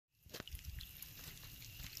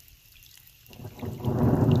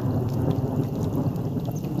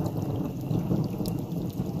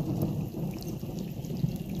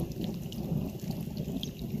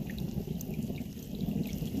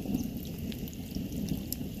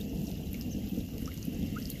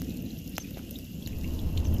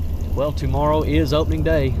Well, tomorrow is opening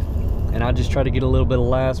day, and I just try to get a little bit of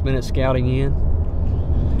last minute scouting in,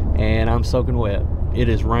 and I'm soaking wet. It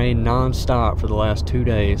has rained non-stop for the last 2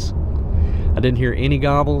 days. I didn't hear any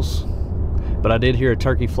gobbles, but I did hear a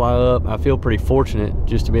turkey fly up. I feel pretty fortunate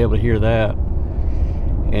just to be able to hear that.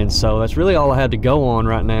 And so that's really all I had to go on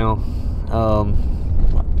right now.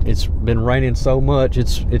 It's been raining so much,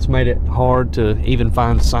 it's made it hard to even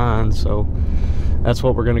find signs. So that's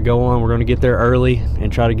what we're gonna go on. We're gonna get there early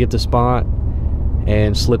and try to get the spot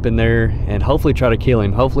and slip in there and hopefully try to kill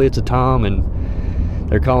him. Hopefully it's a tom, and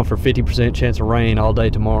they're calling for 50% chance of rain all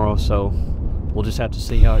day tomorrow. So we'll just have to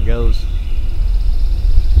see how it goes.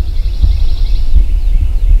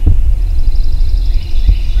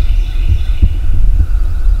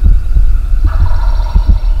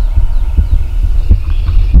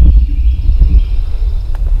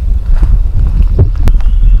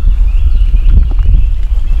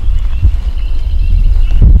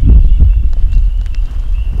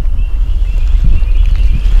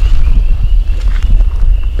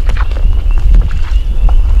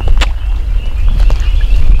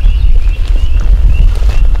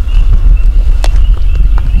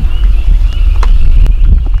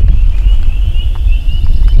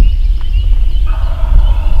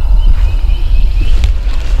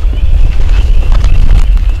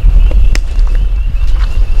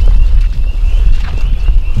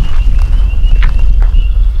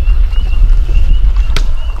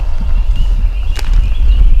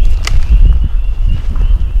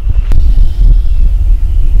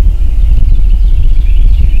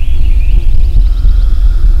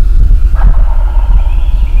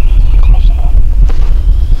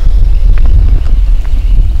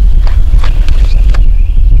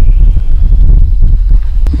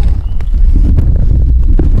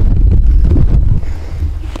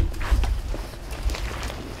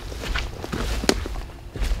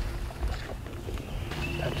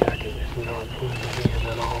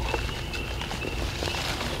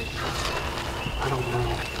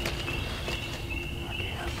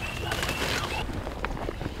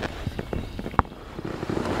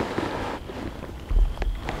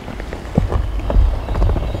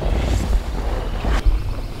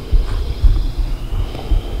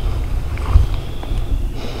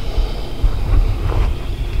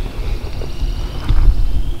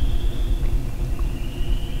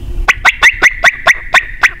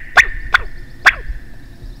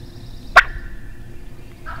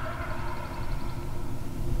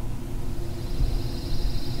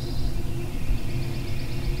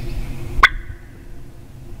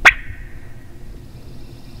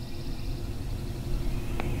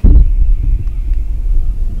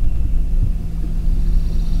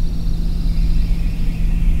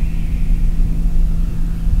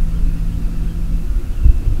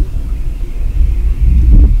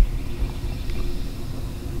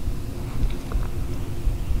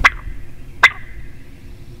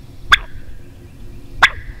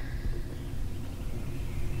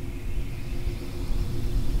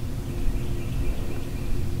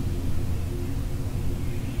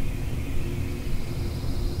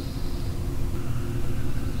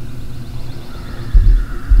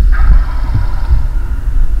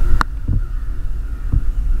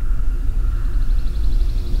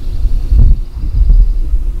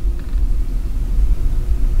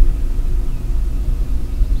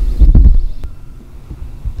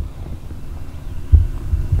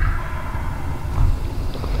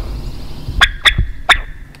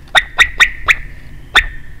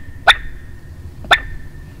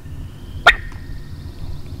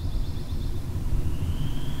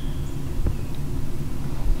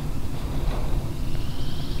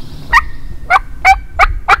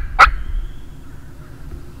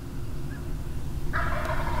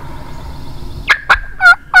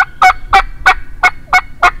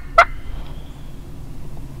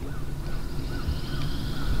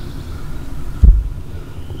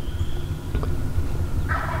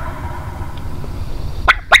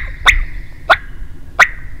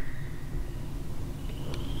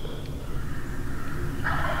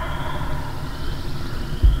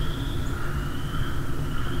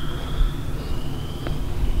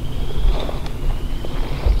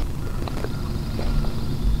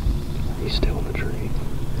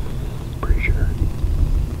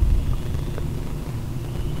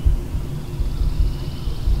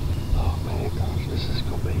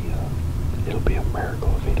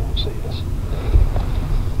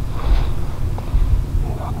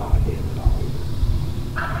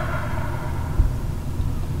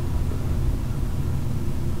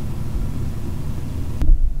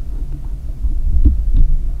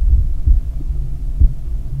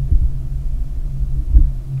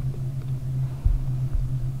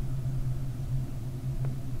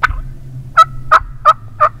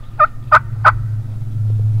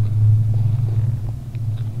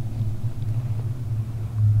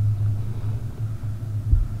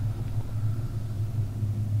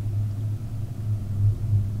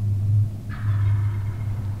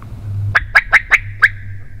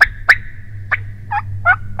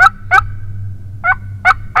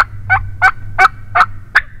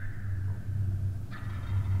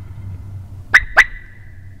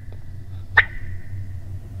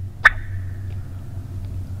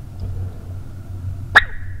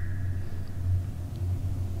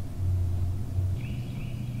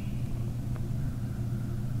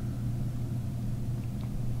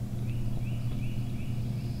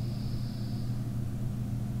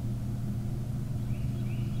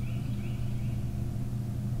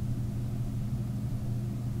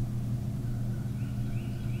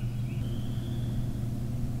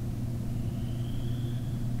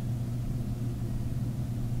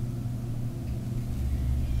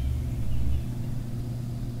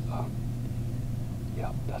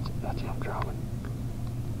 Yep, that's him drumming.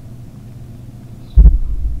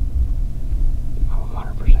 I'm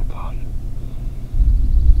 100% positive.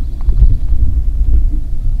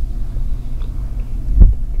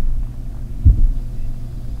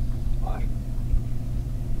 What?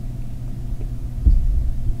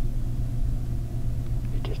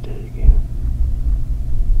 He just did it again.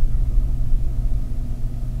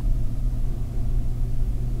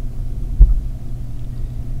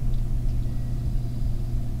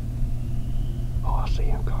 Oh, I see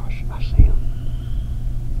him, gosh. I see him.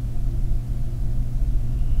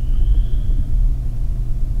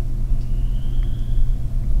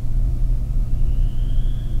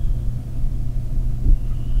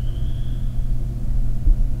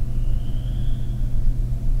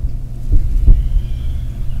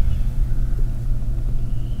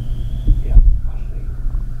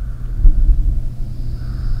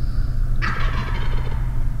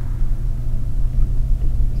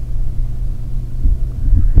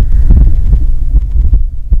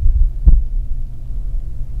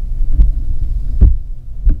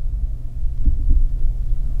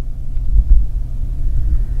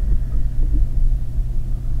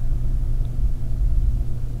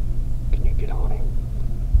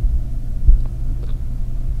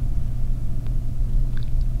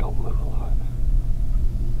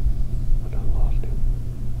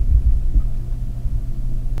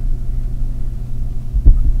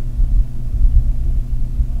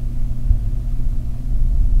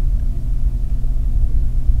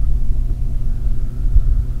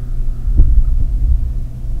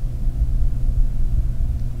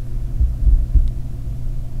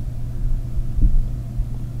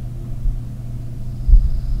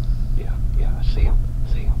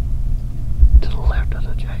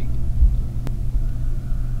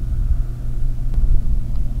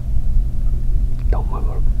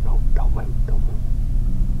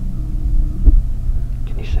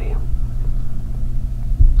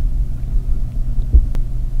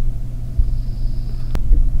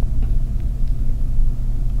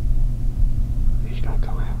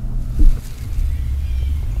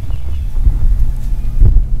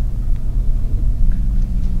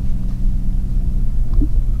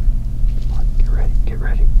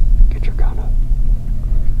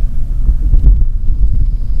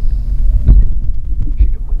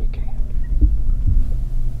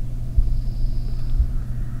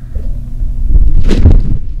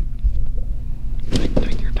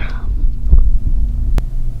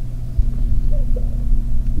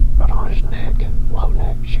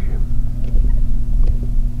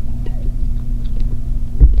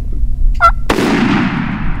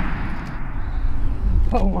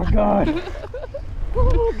 Oh my god. Oh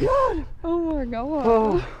my god. Oh my god.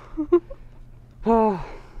 Oh. Oh.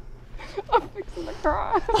 I'm fixing to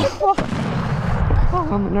cry. Oh,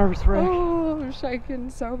 I'm a nervous wreck. Oh, I'm shaking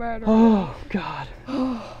so bad right Oh god.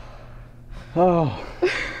 Oh.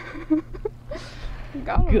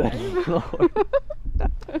 God, Good Lord.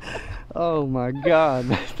 Oh my god.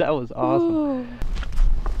 That was awesome. Oh.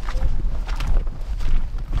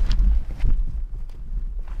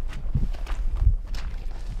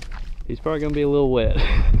 He's probably gonna be a little wet.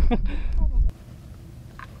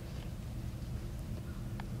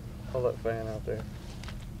 Hold that fan out there.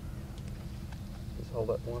 Just hold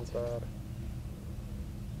that one side.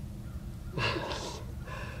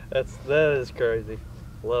 That is crazy.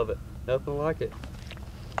 Love it. Nothing like it.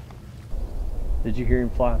 Did you hear him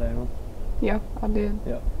fly down? Yeah, I did.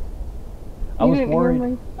 Yeah. I was didn't worried. Hear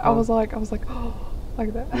me? I was like, oh,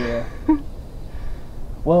 like that. Yeah.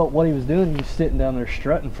 Well, what he was doing, he was sitting down there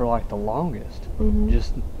strutting for like the longest. Mm-hmm.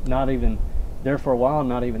 Just not even there for a while,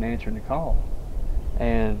 not even answering the call.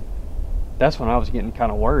 And that's when I was getting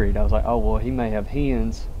kind of worried. I was like, oh, well, he may have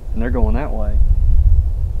hens and they're going that way.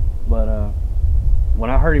 But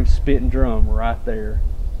when I heard him spit and drum right there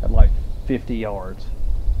at like 50 yards,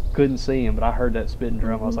 couldn't see him, but I heard that spit and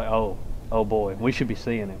drum. Mm-hmm. I was like, oh boy, we should be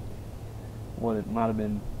seeing him. Well, it might have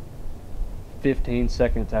been 15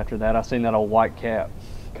 seconds after that, I seen that old white cap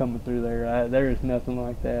coming through there. There is nothing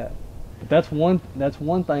like that. But that's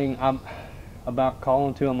one thing about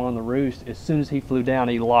calling to him on the roost. As soon as he flew down,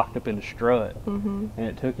 he locked up in the strut, Mm-hmm. and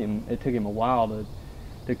it took him a while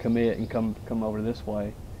to commit and come over this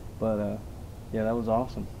way. But yeah, that was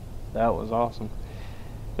awesome. That was awesome.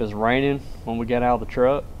 It was raining when we got out of the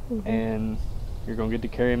truck, Mm-hmm. and you're gonna get to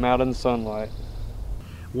carry him out in the sunlight.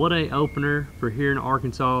 What a opener for here in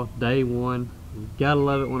Arkansas, day one. Gotta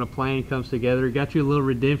love it when a plan comes together. Got you a little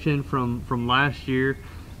redemption from last year,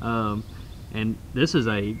 and this is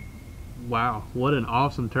wow, what an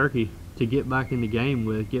awesome turkey to get back in the game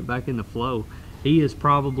with, get back in the flow. He is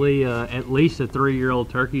probably at least a 3-year-old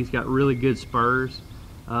turkey. He's got really good spurs.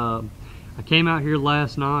 I came out here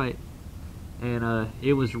last night and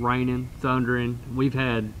it was raining, thundering. We've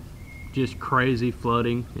had just crazy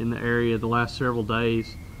flooding in the area the last several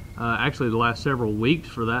days. Actually the last several weeks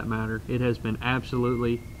for that matter. It has been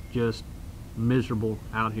absolutely just miserable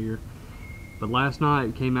out here. But last night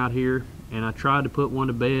I came out here and I tried to put one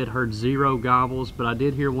to bed, heard 0 gobbles, but I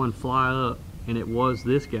did hear one fly up, and it was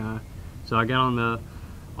this guy. So I got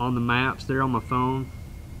on the maps there on my phone,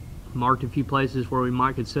 marked a few places where we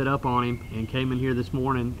might could set up on him, and came in here this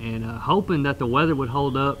morning and hoping that the weather would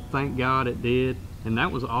hold up. Thank God it did, and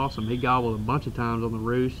that was awesome. He gobbled a bunch of times on the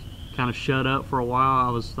roost, kind of shut up for a while.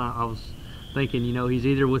 I was thinking, you know, he's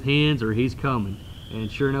either with hens or he's coming, and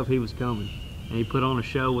sure enough he was coming. And he put on a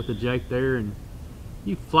show with the Jake there, and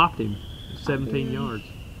you flopped him 17 yards.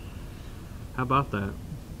 How about that?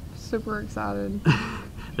 Super excited.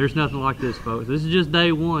 There's nothing like this, folks. This is just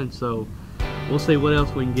day one, so we'll see what else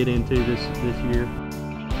we can get into this year.